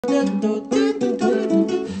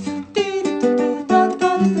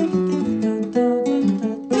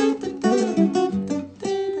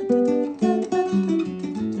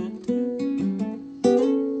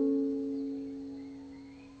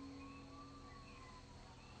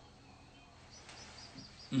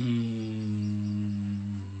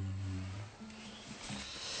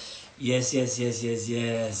Yes, yes, yes, yes,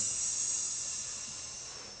 yes.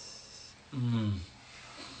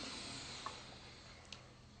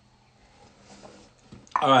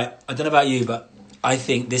 All right, I don't know about you, but I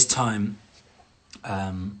think this time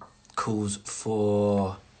calls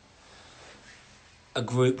for a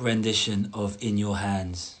group rendition of In Your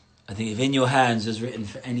Hands. I think if In Your Hands was written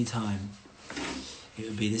for any time, it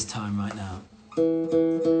would be this time right now.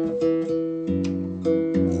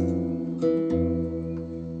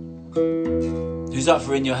 Who's up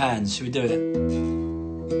for In Your Hands? Should we do it?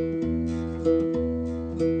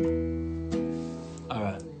 All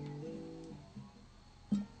right.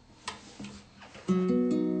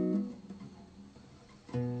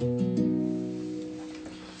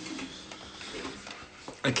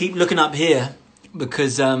 I keep looking up here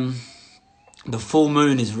because the full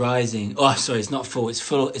moon is rising. Oh, sorry, it's not full. It's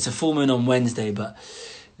full. It's a full moon on Wednesday, but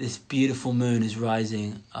this beautiful moon is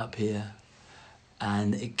rising up here.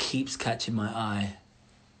 And it keeps catching my eye.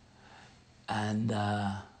 And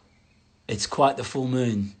it's quite the full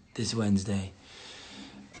moon this Wednesday.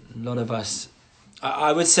 A lot of us,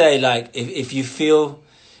 I would say, like, if you feel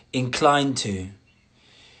inclined to,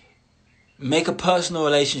 make a personal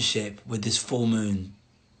relationship with this full moon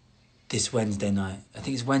this Wednesday night. I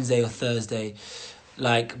think it's Wednesday or Thursday.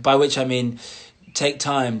 Like, by which I mean, take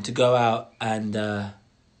time to go out and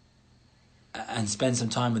spend some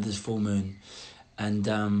time with this full moon. And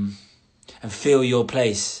feel your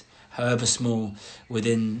place, however small,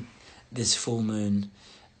 within this full moon.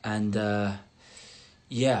 And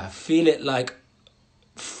feel it like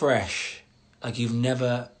fresh, like you've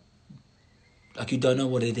never, like you don't know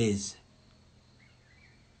what it is.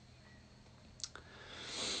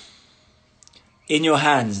 In Your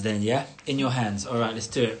Hands then, yeah? In Your Hands. All right, let's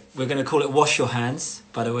do it. We're going to call it Wash Your Hands,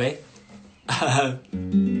 by the way.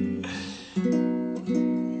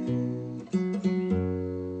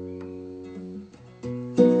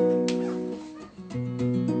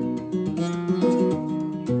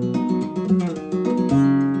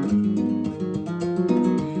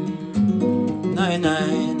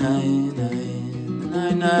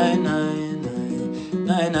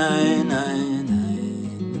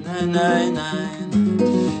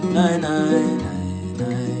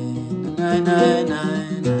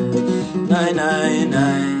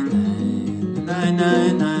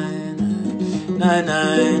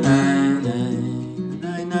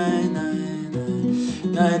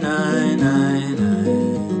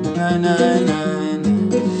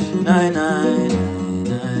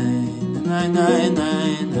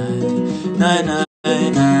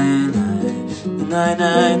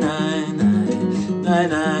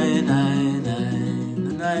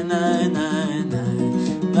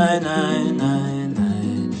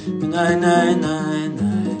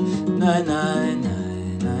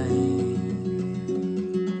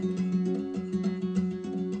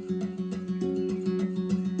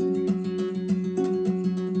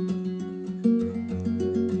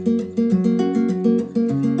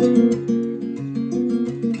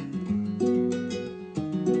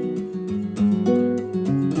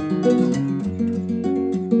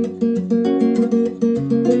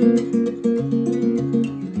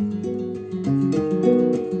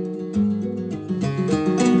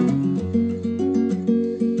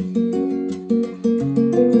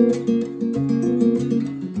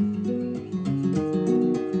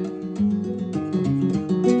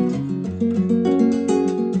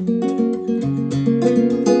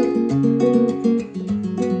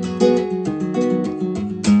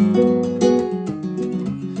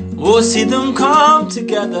 Oh, see them come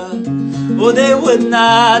together, or they would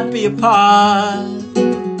not be apart.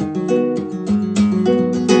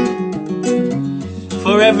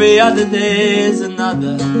 For every other day is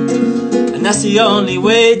another, and that's the only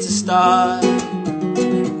way to start.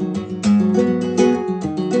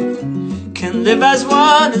 Can live as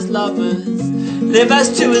one as lovers, live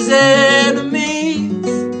as two as enemies.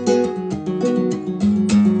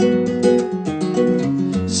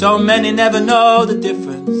 So many never know the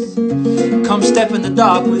difference. Come step in the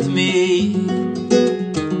dark with me,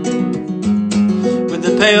 with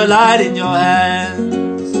the pale light in your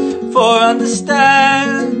hands, for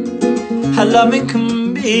understand how loving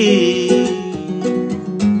can be.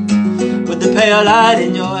 With the pale light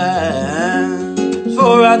in your hands,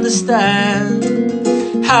 for understand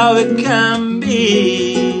how it can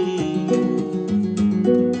be.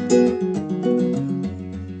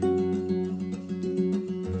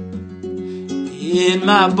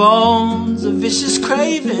 my bones, a vicious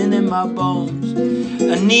craving in my bones.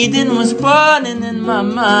 A needing was burning in my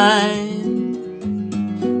mind.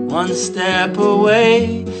 One step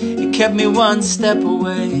away, it kept me one step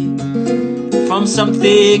away from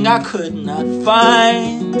something I could not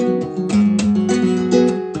find.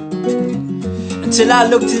 Until I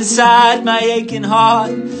looked inside my aching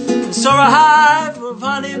heart and saw a hive of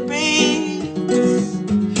honeybees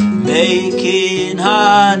making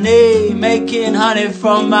honey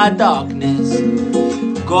from my darkness,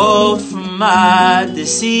 gold from my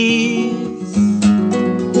disease.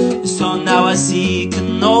 So now I seek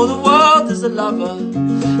and know the world as a lover,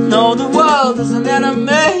 know the world as an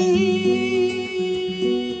enemy.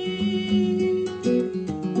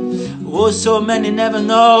 Oh, so many never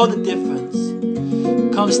know the difference.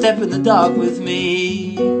 Come step in the dark with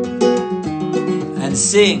me and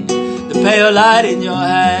sing the pale light in your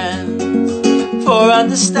hands. For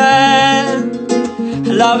understand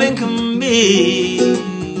how loving can be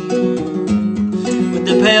with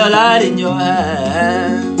the pale light in your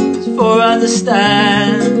hands. For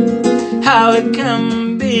understand how it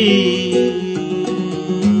can be.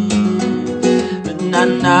 Na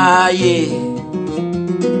na yeah,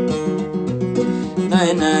 na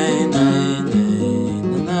na na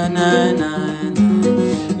na na na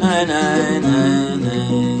na na na.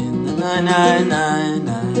 Na na na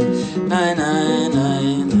na na na na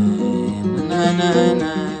na na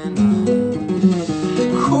na.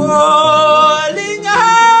 Calling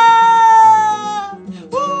out,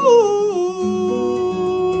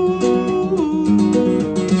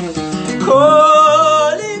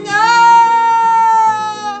 calling out,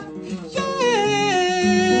 yeah.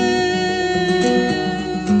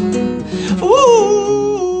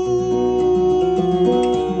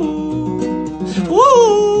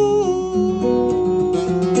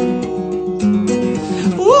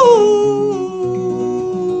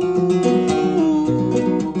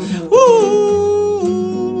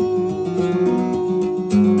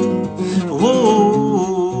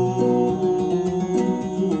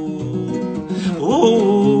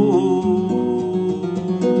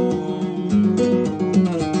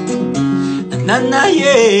 Na na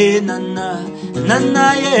yeah, na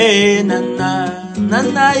na yeah, na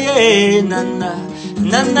na yeah, na na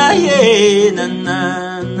yeah, na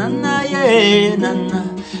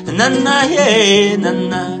yeah, na yeah,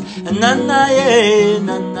 na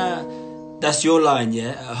yeah. That's your line,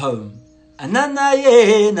 yeah, at home. Na yeah, na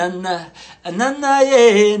yeah, na yeah, na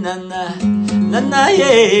yeah, na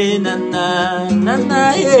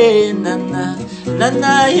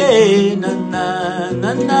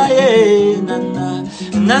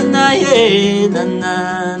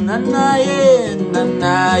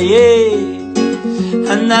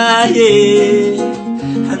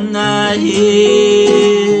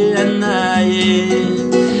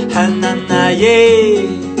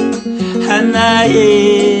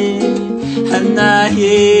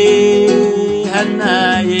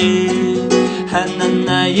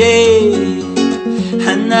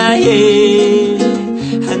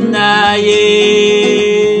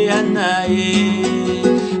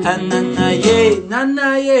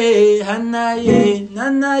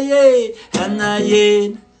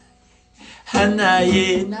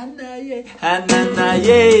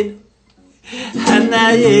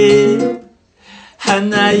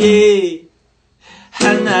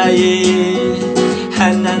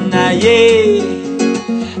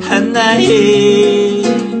na yeah,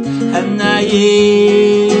 na yeah,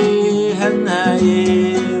 na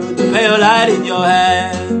yeah, with the pale light in your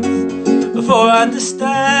hands. Before I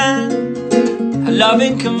understand how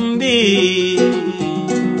loving can be,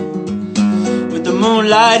 with the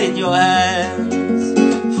moonlight in your hands.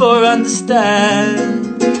 Before I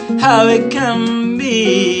understand how it can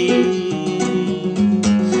be,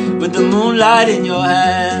 with the moonlight in your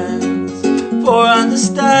hands. For I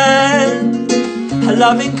understand how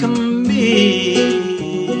loving can be,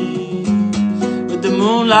 with the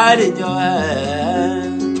moonlight in your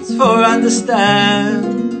hands. For I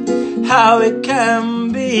understand how it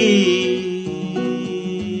can be.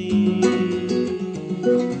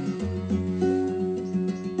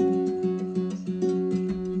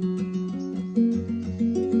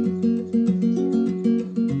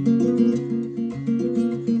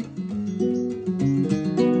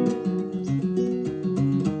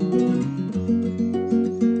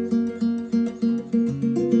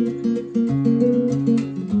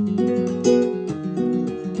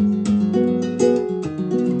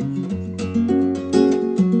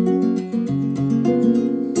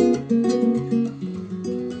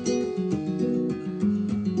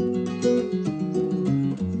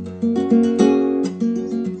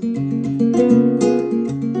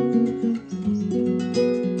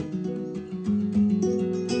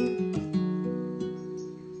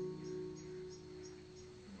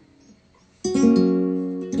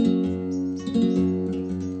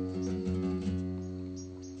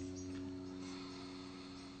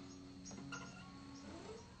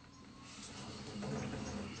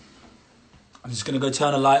 just going to go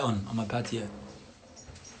turn a light on my patio.